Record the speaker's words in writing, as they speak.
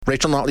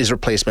Rachel Notley's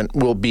replacement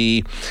will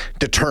be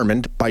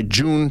determined by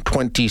June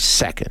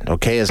 22nd,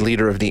 okay, as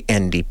leader of the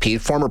NDP.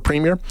 Former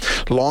Premier,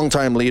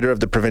 longtime leader of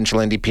the provincial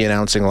NDP,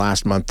 announcing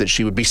last month that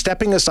she would be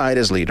stepping aside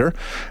as leader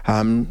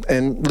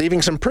and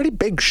leaving some pretty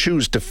big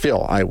shoes to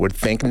fill, I would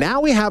think.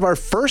 Now we have our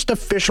first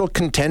official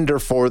contender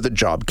for the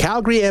job.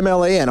 Calgary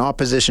MLA and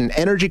opposition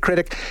energy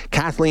critic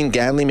Kathleen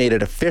Ganley made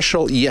it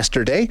official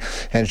yesterday,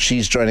 and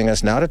she's joining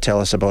us now to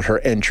tell us about her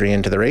entry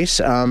into the race.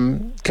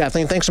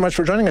 Kathleen, thanks so much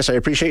for joining us. I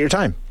appreciate your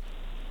time.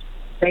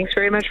 Thanks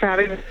very much for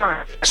having me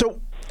on. So,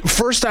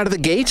 first out of the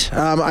gate,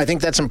 I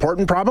think that's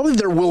important probably.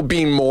 There will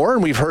be more,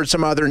 and we've heard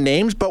some other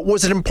names, but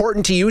was it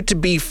important to you to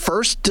be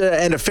first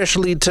and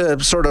officially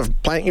to sort of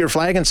plant your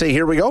flag and say,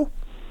 here we go?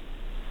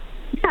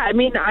 Yeah, I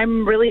mean,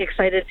 I'm really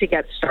excited to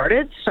get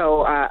started,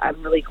 so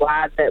I'm really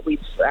glad that we've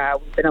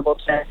been able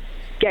to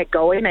get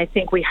going. I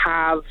think we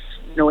have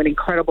an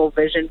incredible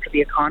vision for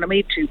the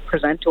economy to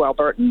present to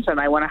Albertans, and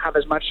I want to have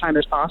as much time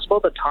as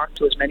possible to talk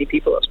to as many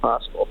people as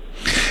possible.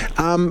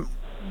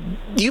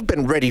 You've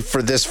been ready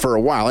for this for a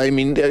while. I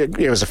mean,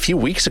 it was a few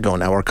weeks ago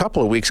now, or a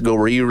couple of weeks ago,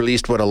 where you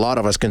released what a lot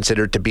of us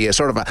considered to be a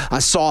sort of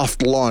a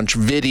soft launch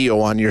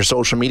video on your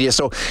social media.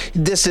 So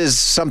this is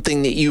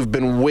something that you've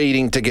been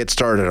waiting to get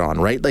started on,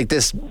 right? Like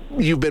this,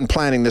 you've been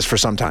planning this for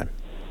some time.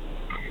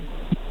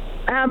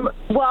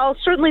 Well,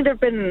 certainly there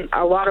have been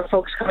a lot of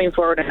folks coming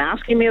forward and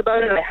asking me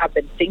about it. I have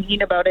been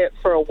thinking about it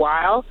for a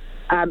while.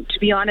 To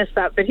be honest,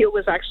 that video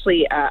was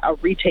actually a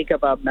retake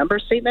of a member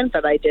statement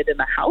that I did in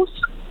the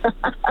House.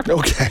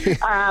 Okay.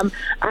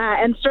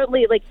 And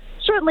certainly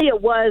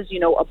it was,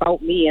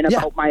 about me and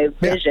about my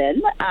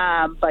vision.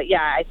 But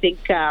yeah, I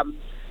think,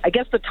 I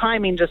guess the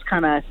timing just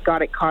kind of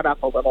got it caught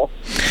up a little.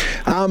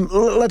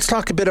 Let's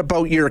talk a bit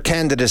about your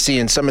candidacy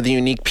and some of the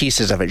unique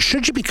pieces of it.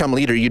 Should you become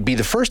leader, you'd be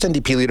the first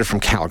NDP leader from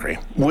Calgary,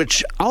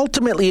 which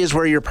ultimately is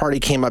where your party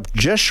came up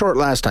just short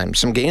last time.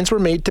 Some gains were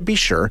made, to be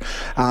sure,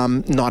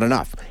 not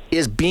enough.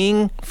 Is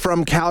being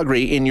from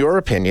Calgary, in your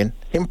opinion,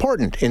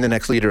 important in the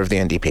next leader of the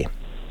NDP?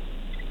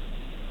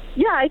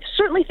 Yeah, I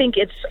certainly think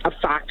it's a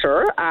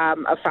factor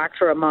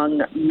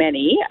among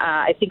many.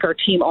 I think our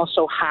team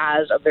also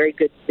has a very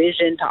good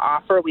vision to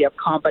offer. We have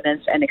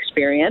competence and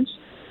experience.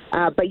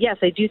 But yes,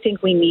 I do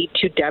think we need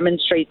to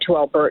demonstrate to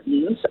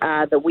Albertans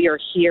that we are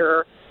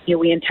here.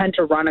 We intend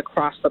to run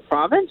across the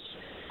province,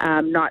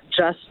 not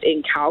just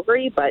in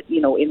Calgary, but,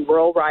 in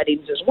rural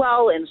ridings as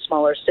well, in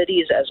smaller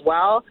cities as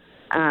well.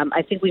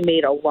 I think we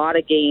made a lot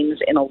of gains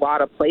in a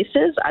lot of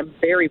places. I'm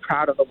very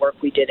proud of the work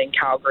we did in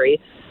Calgary.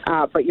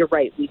 But you're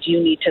right, we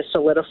do need to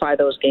solidify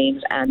those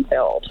gains and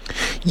build.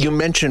 You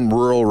mentioned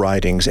rural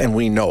ridings, and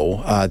we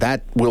know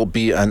that will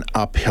be an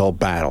uphill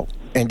battle.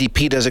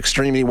 NDP does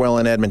extremely well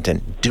in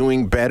Edmonton,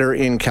 doing better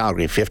in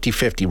Calgary,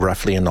 50-50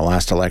 roughly in the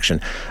last election.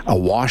 A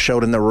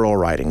washout in the rural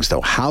ridings,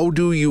 though. How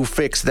do you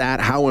fix that?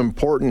 How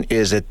important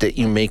is it that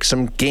you make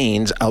some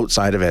gains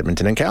outside of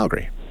Edmonton and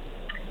Calgary?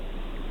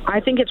 I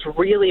think it's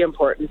really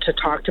important to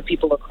talk to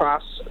people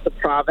across the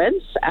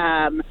province.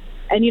 And,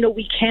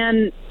 we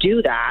can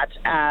do that.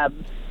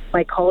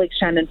 My colleague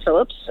Shannon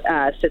Phillips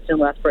sits in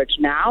Lethbridge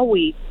now.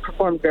 We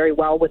performed very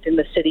well within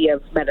the city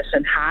of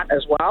Medicine Hat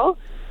as well.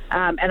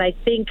 And I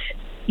think,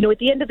 at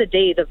the end of the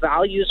day, the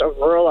values of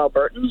rural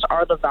Albertans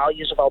are the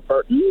values of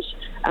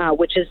Albertans,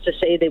 which is to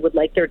say they would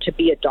like there to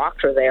be a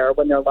doctor there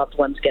when their loved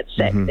ones get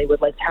sick. Mm-hmm. They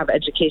would like to have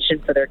education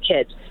for their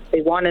kids.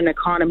 They want an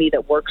economy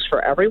that works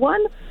for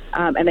everyone.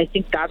 And I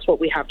think that's what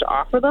we have to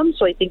offer them.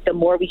 So I think the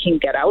more we can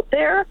get out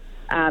there,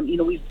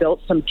 we've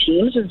built some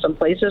teams in some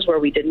places where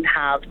we didn't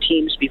have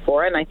teams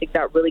before, and I think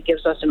that really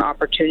gives us an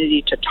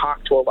opportunity to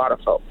talk to a lot of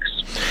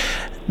folks.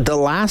 The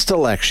last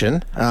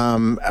election,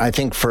 I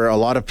think for a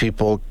lot of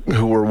people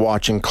who were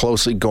watching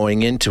closely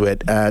going into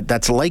it,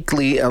 that's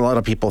likely, a lot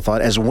of people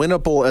thought, as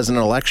winnable as an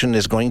election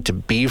is going to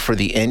be for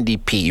the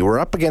NDP. You were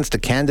up against a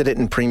candidate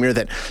and premier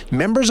that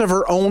members of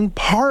her own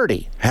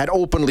party had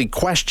openly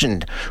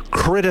questioned,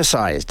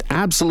 criticized,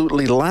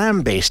 absolutely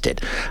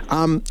lambasted.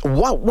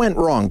 What went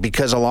wrong?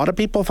 Because a lot of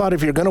people thought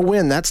if you're going to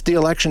win, that's the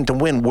election to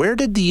win. Where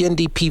did the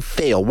NDP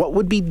fail? What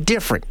would be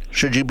different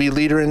should you be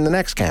leader in the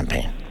next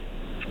campaign?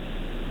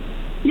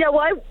 Yeah,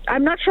 well,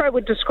 I'm not sure I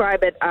would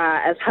describe it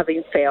as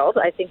having failed.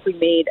 I think we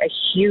made a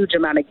huge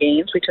amount of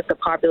gains. We took the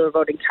popular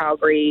vote in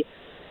Calgary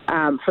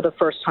for the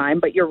first time,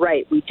 but you're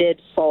right, we did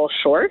fall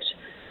short.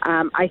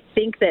 I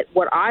think that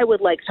what I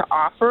would like to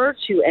offer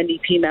to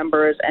NDP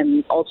members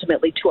and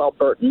ultimately to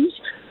Albertans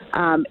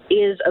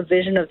is a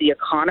vision of the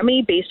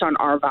economy based on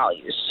our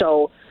values.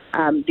 So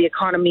the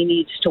economy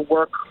needs to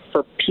work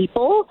for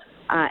people.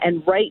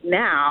 And right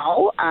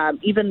now,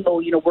 even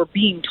though, we're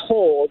being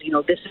told,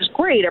 this is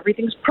great,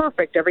 everything's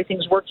perfect,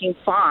 everything's working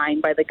fine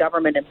by the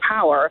government in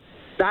power,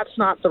 that's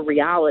not the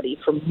reality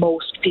for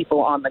most people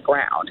on the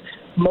ground.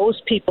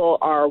 Most people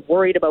are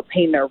worried about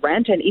paying their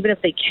rent, and even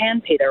if they can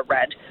pay their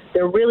rent,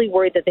 they're really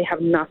worried that they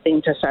have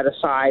nothing to set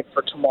aside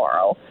for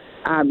tomorrow.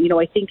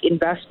 I think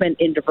investment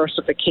in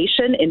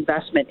diversification,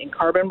 investment in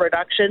carbon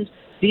reductions,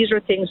 these are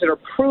things that are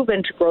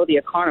proven to grow the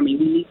economy.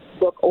 We need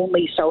to look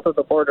only south of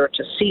the border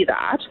to see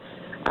that.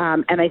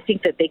 And I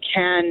think that they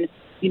can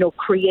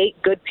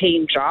create good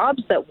paying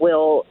jobs that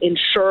will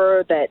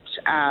ensure that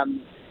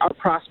our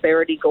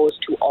prosperity goes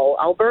to all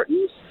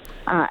Albertans.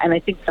 And I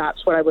think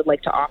that's what I would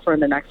like to offer in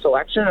the next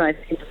election. And I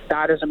think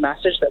that is a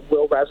message that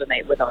will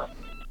resonate with us.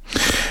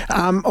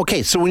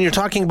 Okay, so when you're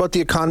talking about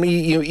the economy,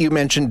 you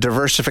mentioned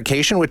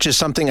diversification, which is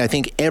something I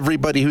think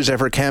everybody who's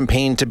ever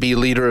campaigned to be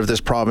leader of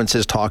this province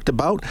has talked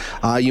about.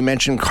 You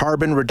mentioned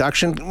carbon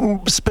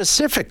reduction.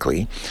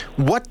 Specifically,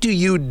 what do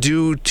you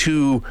do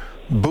to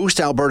boost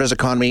Alberta's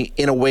economy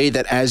in a way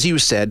that, as you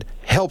said,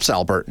 helps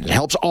Albertans,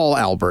 helps all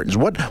Albertans?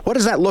 What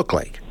does that look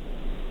like?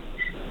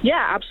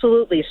 Yeah,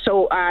 absolutely.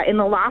 So in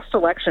the last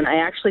election, I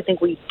actually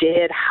think we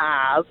did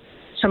have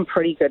some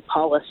pretty good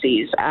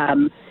policies.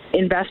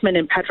 Investment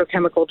in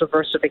petrochemical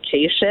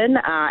diversification,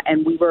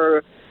 and we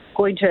were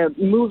going to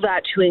move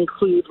that to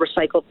include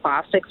recycled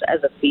plastics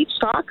as a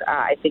feedstock.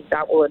 I think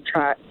that will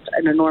attract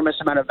an enormous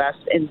amount of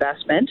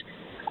investment.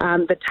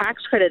 The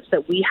tax credits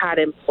that we had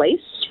in place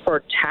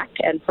for tech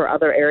and for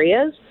other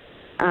areas,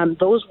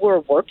 those were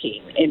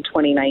working in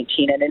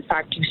 2019. And in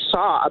fact, you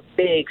saw a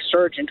big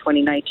surge in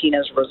 2019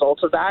 as a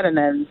result of that, and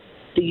then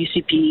the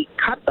UCP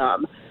cut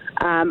them.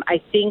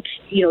 I think,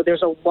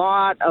 there's a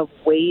lot of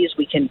ways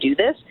we can do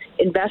this.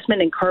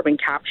 Investment in carbon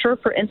capture,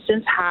 for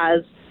instance,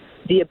 has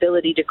the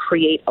ability to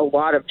create a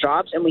lot of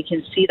jobs, and we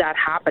can see that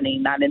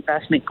happening, that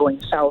investment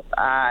going south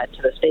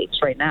to the States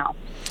right now.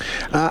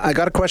 I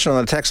got a question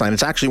on the text line.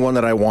 It's actually one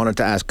that I wanted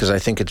to ask because I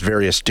think it's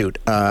very astute.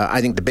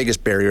 I think the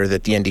biggest barrier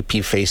that the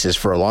NDP faces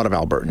for a lot of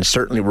Albertans,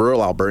 certainly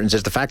rural Albertans,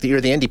 is the fact that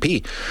you're the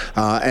NDP.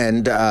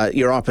 And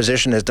your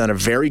opposition has done a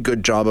very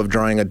good job of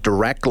drawing a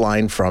direct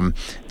line from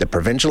the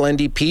provincial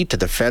NDP to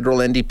the federal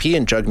NDP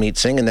and Jagmeet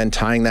Singh, and then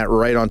tying that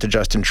right onto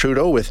Justin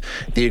Trudeau with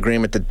the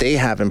agreement that they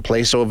have in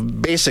place. So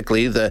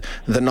basically the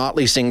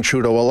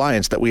Notley-Singh-Trudeau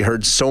alliance that we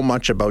heard so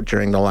much about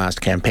during the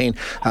last campaign.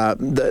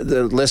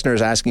 The listener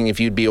is asking if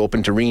you'd be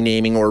open to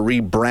renaming or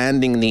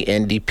rebranding the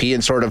NDP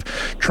and sort of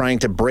trying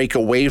to break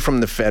away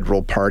from the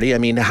federal party. I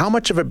mean, how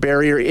much of a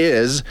barrier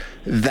is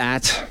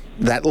that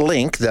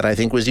link that I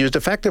think was used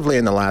effectively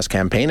in the last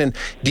campaign? And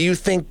do you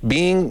think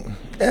being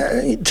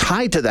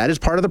tied to that is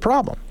part of the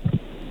problem?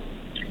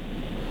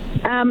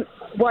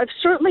 Well, I've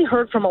certainly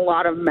heard from a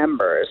lot of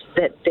members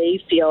that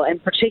they feel,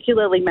 and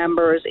particularly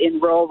members in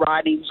rural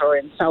ridings or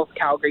in South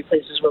Calgary,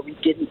 places where we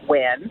didn't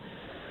win,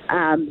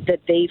 that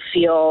they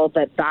feel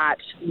that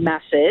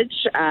message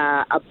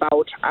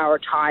about our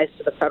ties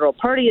to the federal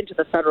party and to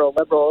the federal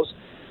Liberals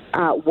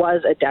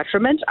was a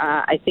detriment.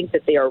 I think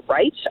that they are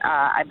right.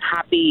 I'm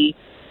happy,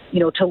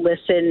 to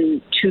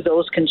listen to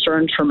those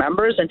concerns from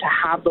members and to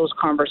have those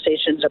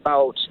conversations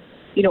about,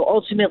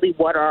 ultimately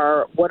what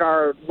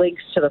our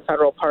links to the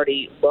federal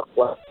party look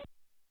like.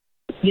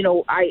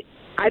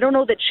 I don't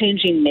know that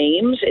changing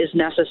names is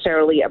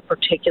necessarily a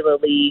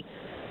particularly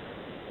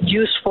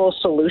useful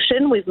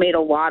solution. We've made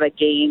a lot of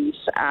gains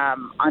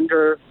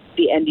under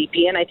the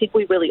NDP, and I think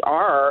we really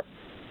are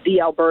the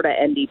Alberta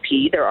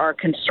NDP. There are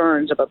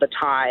concerns about the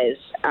ties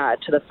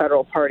to the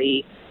federal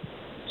party,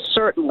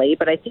 certainly,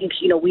 but I think,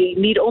 we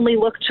need only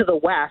look to the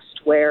West,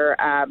 where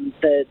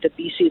the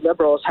BC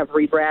Liberals have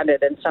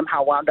rebranded and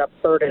somehow wound up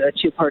third in a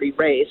two-party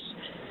race,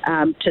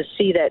 to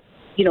see that,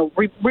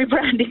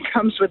 rebranding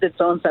comes with its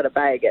own set of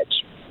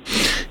baggage.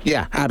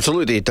 Yeah,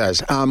 absolutely it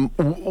does.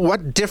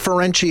 What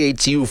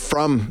differentiates you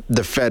from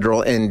the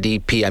federal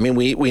NDP? I mean,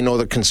 we know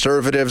the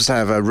Conservatives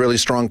have a really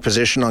strong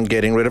position on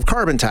getting rid of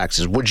carbon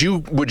taxes. Would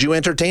you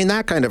entertain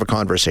that kind of a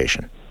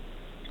conversation?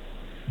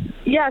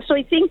 Yeah, so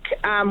I think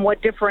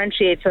what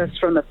differentiates us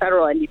from the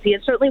federal NDP,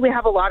 and certainly we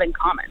have a lot in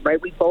common,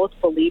 right? We both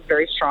believe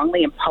very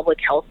strongly in public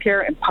health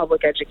care and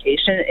public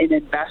education, in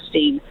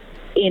investing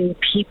in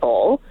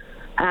people.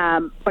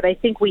 But I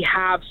think we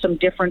have some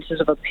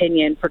differences of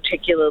opinion,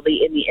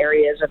 particularly in the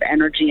areas of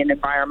energy and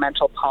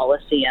environmental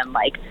policy and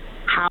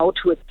how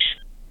to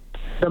achieve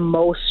the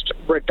most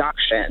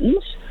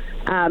reductions.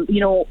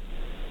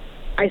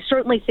 I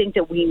certainly think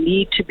that we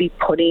need to be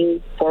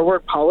putting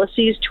forward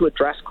policies to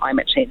address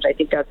climate change. I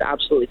think that's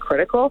absolutely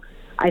critical.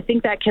 I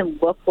think that can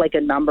look like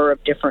a number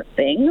of different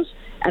things,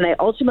 and I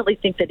ultimately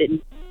think that it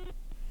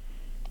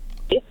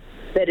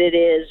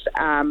is,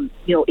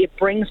 it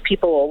brings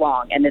people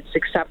along and it's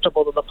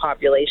acceptable to the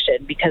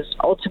population, because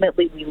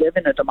ultimately we live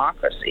in a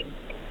democracy.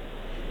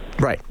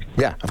 Right.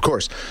 Yeah, of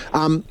course.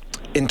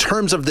 In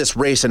terms of this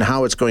race and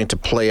how it's going to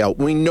play out,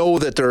 we know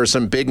that there are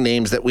some big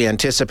names that we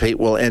anticipate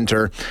will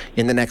enter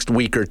in the next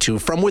week or two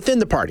from within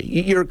the party.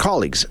 Your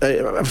colleagues,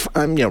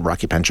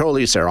 Rocky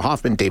Pancholi, Sarah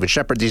Hoffman, David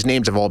Shepherd, these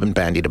names have all been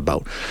bandied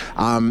about.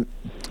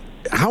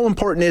 How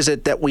important is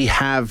it that we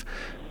have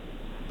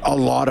a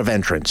lot of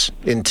entrants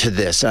into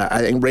this?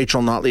 I think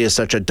Rachel Notley is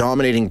such a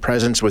dominating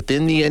presence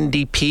within the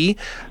NDP.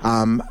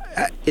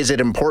 Is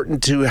it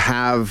important to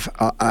have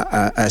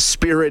a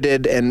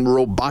spirited and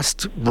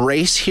robust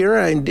race here?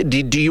 And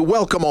do you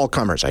welcome all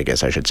comers, I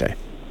guess I should say?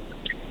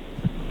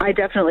 I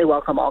definitely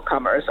welcome all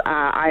comers.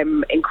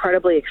 I'm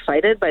incredibly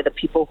excited by the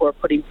people who are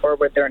putting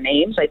forward their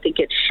names. I think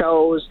it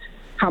shows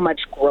how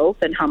much growth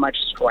and how much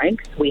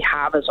strength we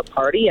have as a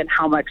party, and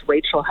how much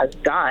Rachel has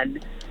done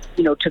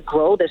to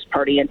grow this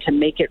party and to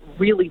make it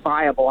really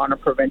viable on a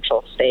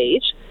provincial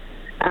stage.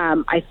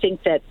 I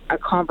think that a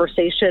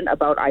conversation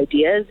about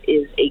ideas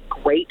is a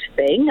great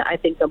thing. I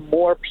think the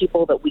more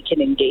people that we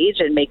can engage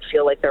and make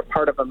feel like they're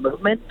part of a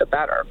movement, the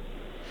better.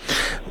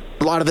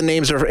 A lot of the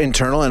names are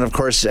internal, and of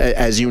course,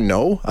 as you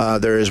know,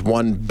 there is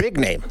one big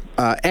name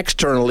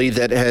externally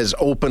that has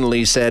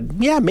openly said,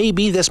 yeah,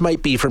 maybe this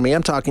might be for me.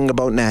 I'm talking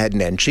about Naheed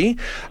Nenshi.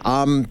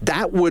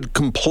 That would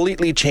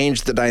completely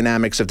change the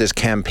dynamics of this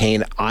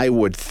campaign, I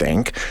would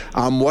think.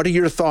 What are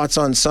your thoughts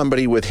on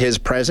somebody with his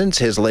presence,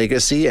 his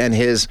legacy, and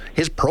his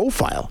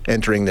profile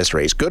entering this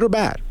race, good or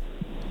bad?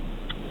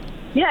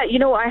 Yeah,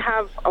 I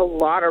have a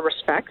lot of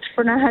respect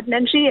for Naheed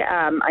Nenshi.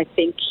 I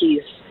think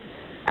he's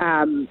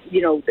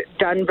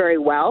done very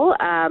well.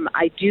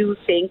 I do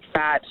think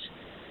that,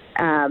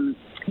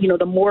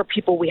 the more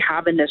people we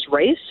have in this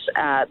race,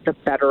 the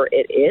better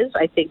it is.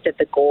 I think that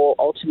the goal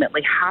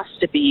ultimately has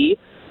to be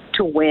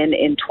to win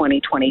in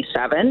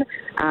 2027.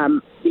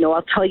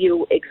 I'll tell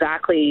you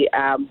exactly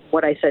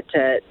what I said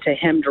to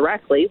him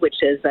directly,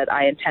 which is that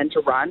I intend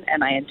to run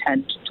and I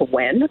intend to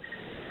win.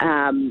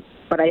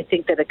 But I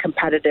think that a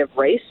competitive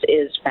race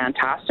is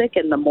fantastic,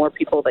 and the more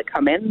people that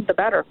come in, the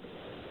better.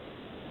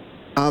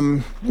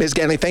 Ms.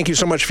 Ganley, thank you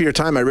so much for your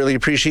time. I really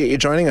appreciate you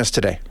joining us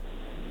today.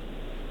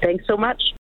 Thanks so much.